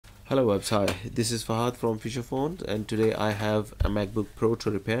Hello webs, hi, this is Fahad from Future Phones, and today I have a MacBook Pro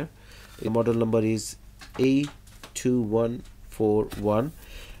to repair. The model number is A2141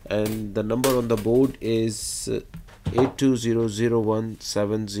 and the number on the board is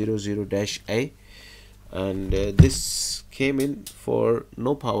 820017000-A, and this came in for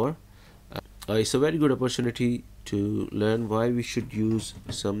no power. It's a very good opportunity to learn why we should use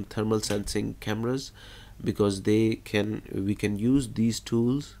some thermal sensing cameras, because we can use these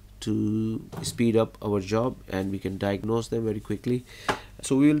tools to speed up our job and we can diagnose them very quickly.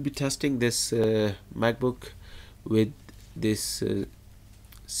 So we will be testing this MacBook with this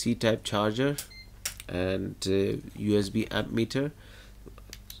C-type charger and USB amp meter.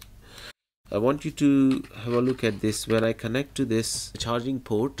 I want you to have a look at this. When I connect to this charging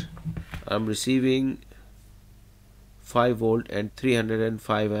port, I'm receiving 5 volt and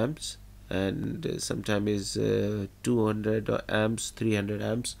 305 amps, and sometimes is 200 amps, 300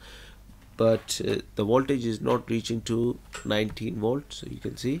 amps, but the voltage is not reaching to 19 volts. So you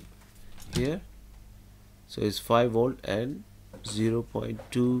can see here, so it's 5 volt and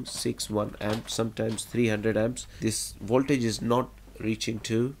 0.261 amps, sometimes 300 amps. This voltage is not reaching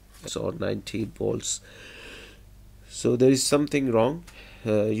to 19 volts, so there is something wrong.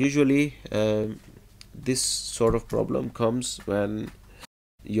 Usually this sort of problem comes when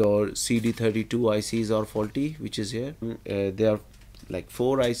your CD32 ICs are faulty, which is here. There are like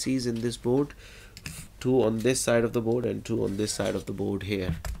 4 ICs in this board, 2 on this side of the board and 2 on this side of the board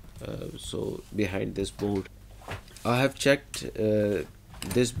here, so behind this board. I have checked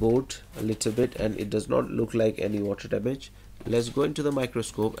this board a little bit and it does not look like any water damage. Let's go into the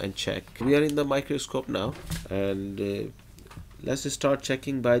microscope and check. We are in the microscope now, and let's start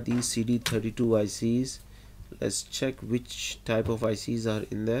checking by these CD32 ICs. Let's check which type of ICs are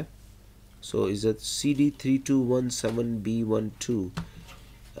in there. So is it CD3217B12,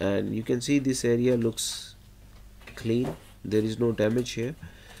 and you can see this area looks clean, there is no damage here,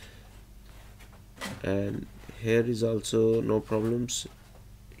 and here is also no problems,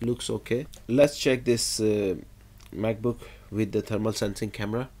 looks okay. Let's check this MacBook with the thermal sensing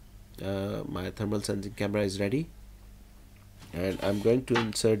camera. My thermal sensing camera is ready, and I'm going to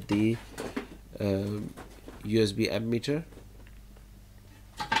insert the USB amp meter.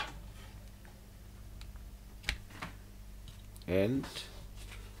 And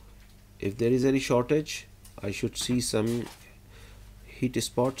if there is any shortage, I should see some heat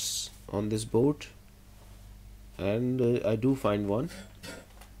spots on this board, and I do find one,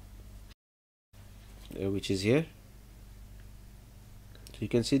 which is here. So you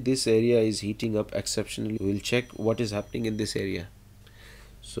can see this area is heating up exceptionally. We'll check what is happening in this area.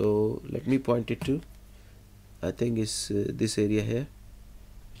 So let me point it to, I think it's this area here,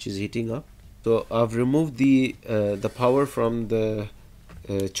 which is heating up. So I've removed the power from the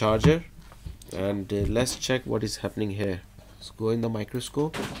charger, and let's check what is happening here. Let's go in the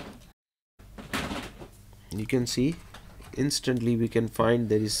microscope. You can see instantly we can find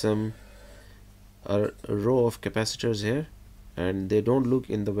there is a row of capacitors here, and they don't look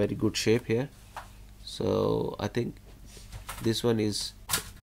in the very good shape here. So I think this one is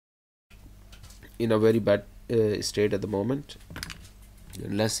in a very bad state at the moment.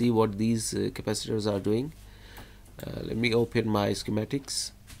 And let's see what these capacitors are doing. Let me open my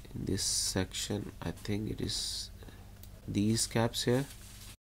schematics. In this section, I think it is these caps here.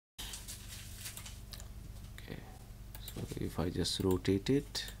 Okay, so if I just rotate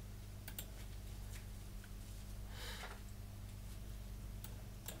it,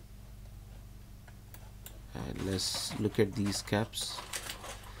 and let's look at these caps.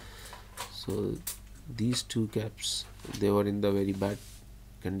 So these 2 caps, they were in the very bad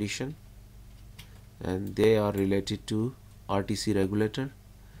condition, and they are related to RTC regulator.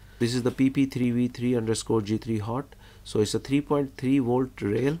 This is the PP3V3_G3 hot. So it's a 3.3 volt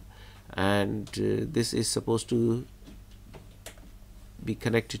rail, and this is supposed to be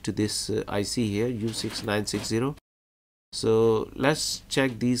connected to this IC here, U6960. So let's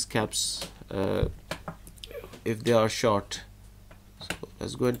check these caps if they are short. So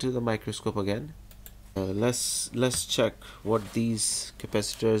let's go into the microscope again. Let's check what these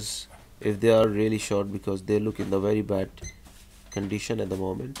capacitors, if they are really short, because they look in the very bad condition at the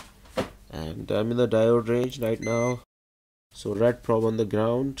moment. And I'm in the diode range right now. So red probe on the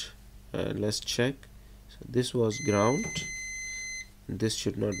ground, and let's check. So this was ground, and this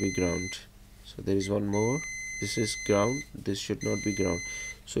should not be ground. So there is one more. This is ground, this should not be ground.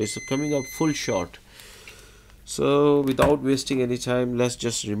 So it's coming up full short. So without wasting any time, let's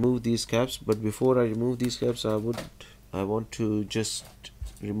just remove these caps. But before I remove these caps, I want to just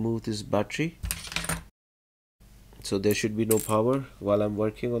remove this battery. so there should be no power while I'm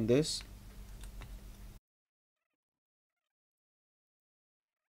working on this.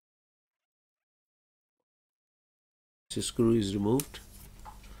 This screw is removed.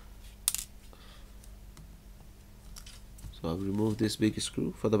 So I've removed this big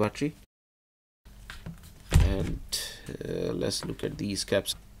screw for the battery, and let's look at these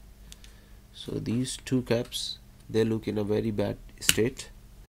caps. So these two caps, they look in a very bad state,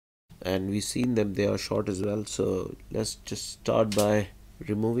 and we've seen them, they are short as well. So let's just start by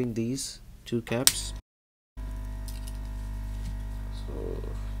removing these two caps. So,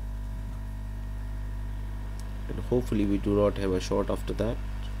 and hopefully we do not have a short after that.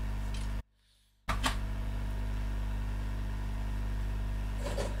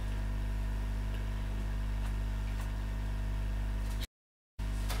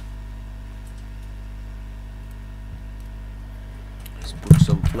 Let's put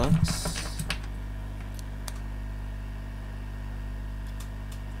some flux.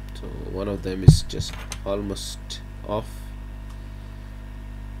 So one of them is just almost off.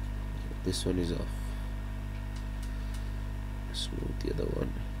 This one is off. Let's move the other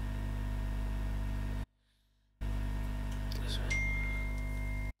one. This one.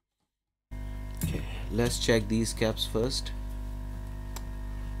 Okay, let's check these caps first.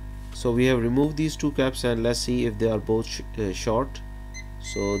 So we have removed these two caps, and let's see if they are both short.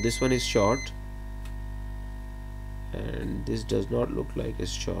 So this one is short, and this does not look like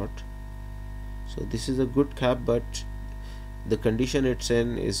it's short. So this is a good cap, but the condition it's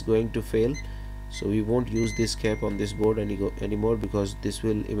in is going to fail, so we won't use this cap on this board anymore, because this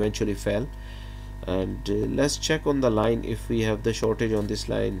will eventually fail. And let's check on the line if we have the shortage on this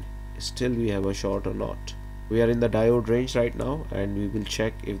line, still we have a short or not. We are in the diode range right now, and we will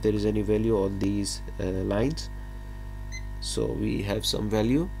check if there is any value on these lines. So we have some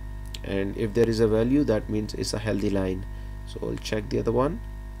value, and if there is a value, that means it's a healthy line. So I'll check the other one,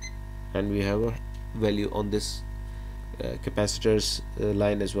 and we have a value on this capacitors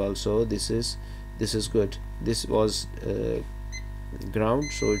line as well. So this is good. This was ground,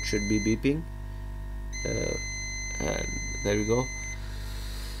 so it should be beeping, and there we go.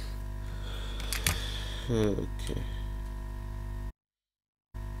 Okay,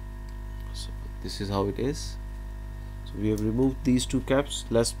 so this is how it is. So we have removed these two caps.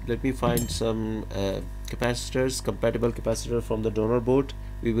 Let me find some capacitors, compatible capacitor from the donor board.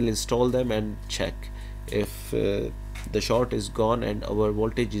 We will install them and check if the short is gone and our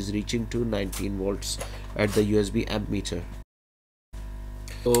voltage is reaching to 19 volts at the USB amp meter.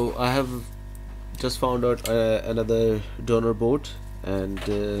 So I have just found out another donor board, and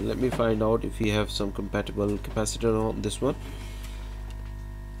let me find out if we have some compatible capacitor on this one.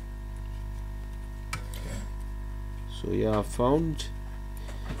 So yeah, I found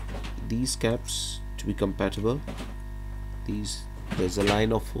these caps to be compatible. There's a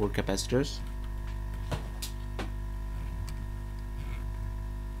line of 4 capacitors.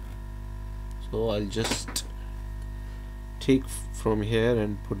 So I'll just take from here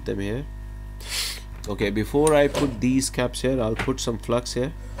and put them here. Okay, before I put these caps here, I'll put some flux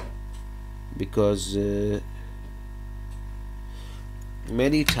here, because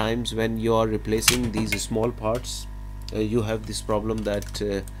many times when you are replacing these small parts, you have this problem that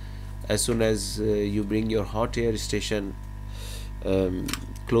as soon as you bring your hot air station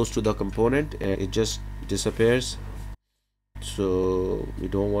close to the component, it just disappears. So we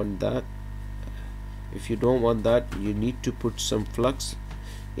don't want that. If you don't want that, you need to put some flux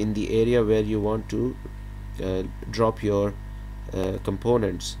in the area where you want to drop your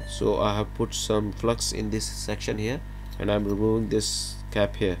components. So I have put some flux in this section here, and I'm removing this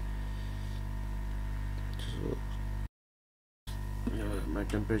cap here. So my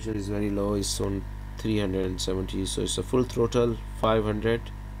temperature is very low, it's on 370, so it's a full throttle 500,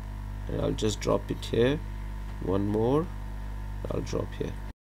 and I'll just drop it here. One more, I'll drop here.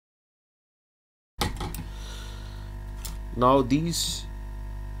 Now these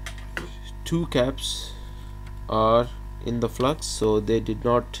two caps are in the flux, so they did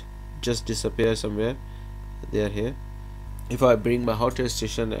not just disappear somewhere, they are here. If I bring my hot air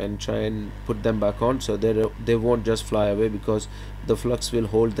station and try and put them back on, so they won't just fly away, because the flux will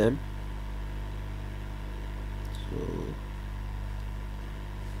hold them. So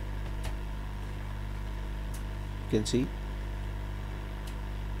you can see.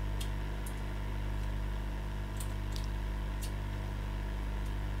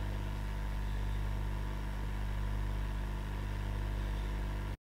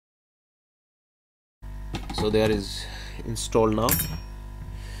 So there is installed now.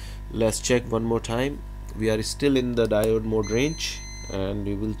 Let's check one more time. We are still in the diode mode range, and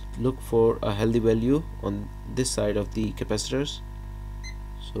we will look for a healthy value on this side of the capacitors.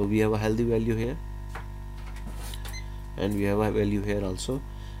 So we have a healthy value here, and we have a value here also.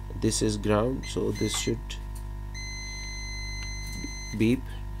 This is ground, so this should beep,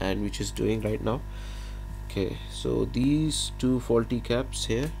 and which is doing right now. Okay, so these two faulty caps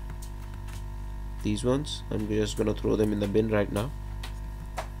here, these ones, I'm just gonna throw them in the bin right now.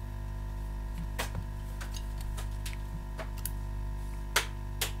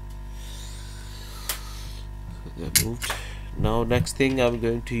 They're moved. Now next thing, I'm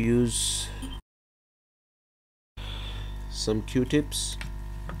going to use some Q-tips,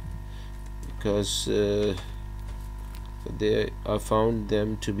 because I found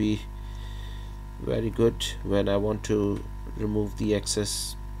them to be very good when I want to remove the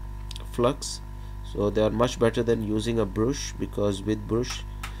excess flux. So they are much better than using a brush, because with brush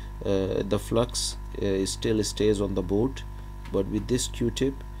the flux still stays on the board, but with this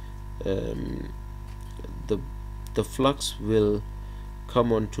Q-tip the flux will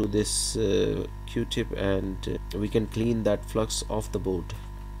come onto this Q-tip, and we can clean that flux off the board.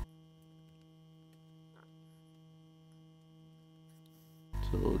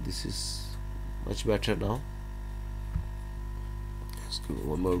 So this is much better now. Let's give it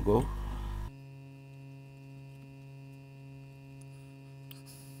one more go.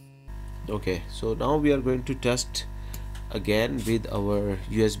 Okay, so now we are going to test again with our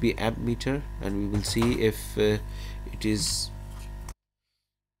USB amp meter, and we will see if it is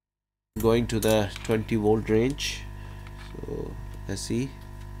going to the 20 volt range. So let's see.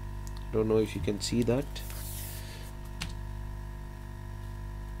 I don't know if you can see that.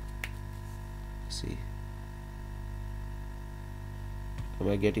 Let's see. Am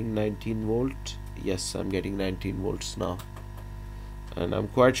I getting 19 volt? Yes, I'm getting 19 volts now, and I'm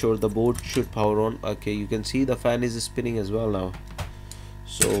quite sure the board should power on. Okay, you can see the fan is spinning as well now.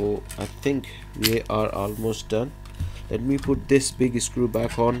 So I think we are almost done. Let me put this big screw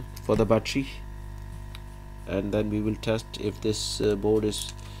back on for the battery, and then we will test if this board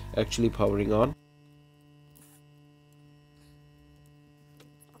is actually powering on.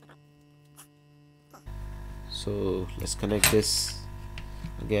 So let's connect this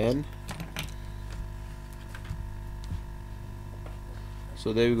again.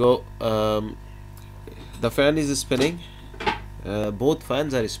 So there we go. The fan is spinning. Both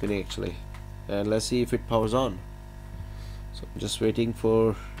fans are spinning actually, and let's see if it powers on. So I'm just waiting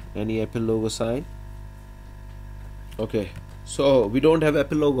for any Apple logo sign. Okay, so we don't have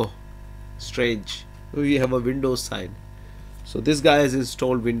Apple logo. Strange. We have a Windows sign. So this guy has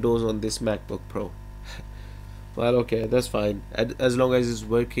installed Windows on this MacBook Pro. Well, okay, that's fine. As long as it's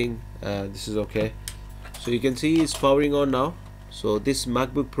working, this is okay. So you can see it's powering on now. So this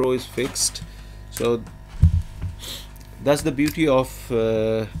MacBook Pro is fixed. So that's the beauty of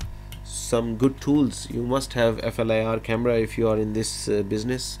some good tools. You must have FLIR camera if you are in this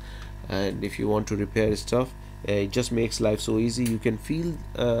business, and if you want to repair stuff, it just makes life so easy. You can feel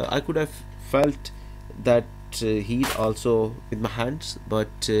I could have felt that heat also with my hands,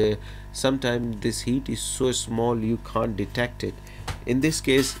 but sometimes this heat is so small you can't detect it. In this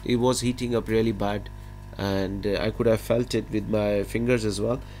case it was heating up really bad, and I could have felt it with my fingers as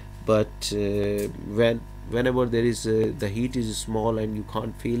well. But whenever there is the heat is small and you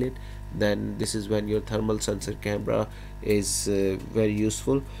can't feel it, then this is when your thermal sensor camera is very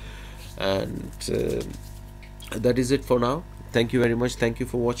useful. And that is it for now. Thank you very much. Thank you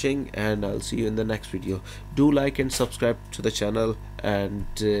for watching, and I'll see you in the next video. Do like and subscribe to the channel, and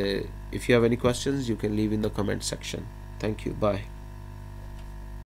if you have any questions you can leave in the comment section. Thank you. Bye.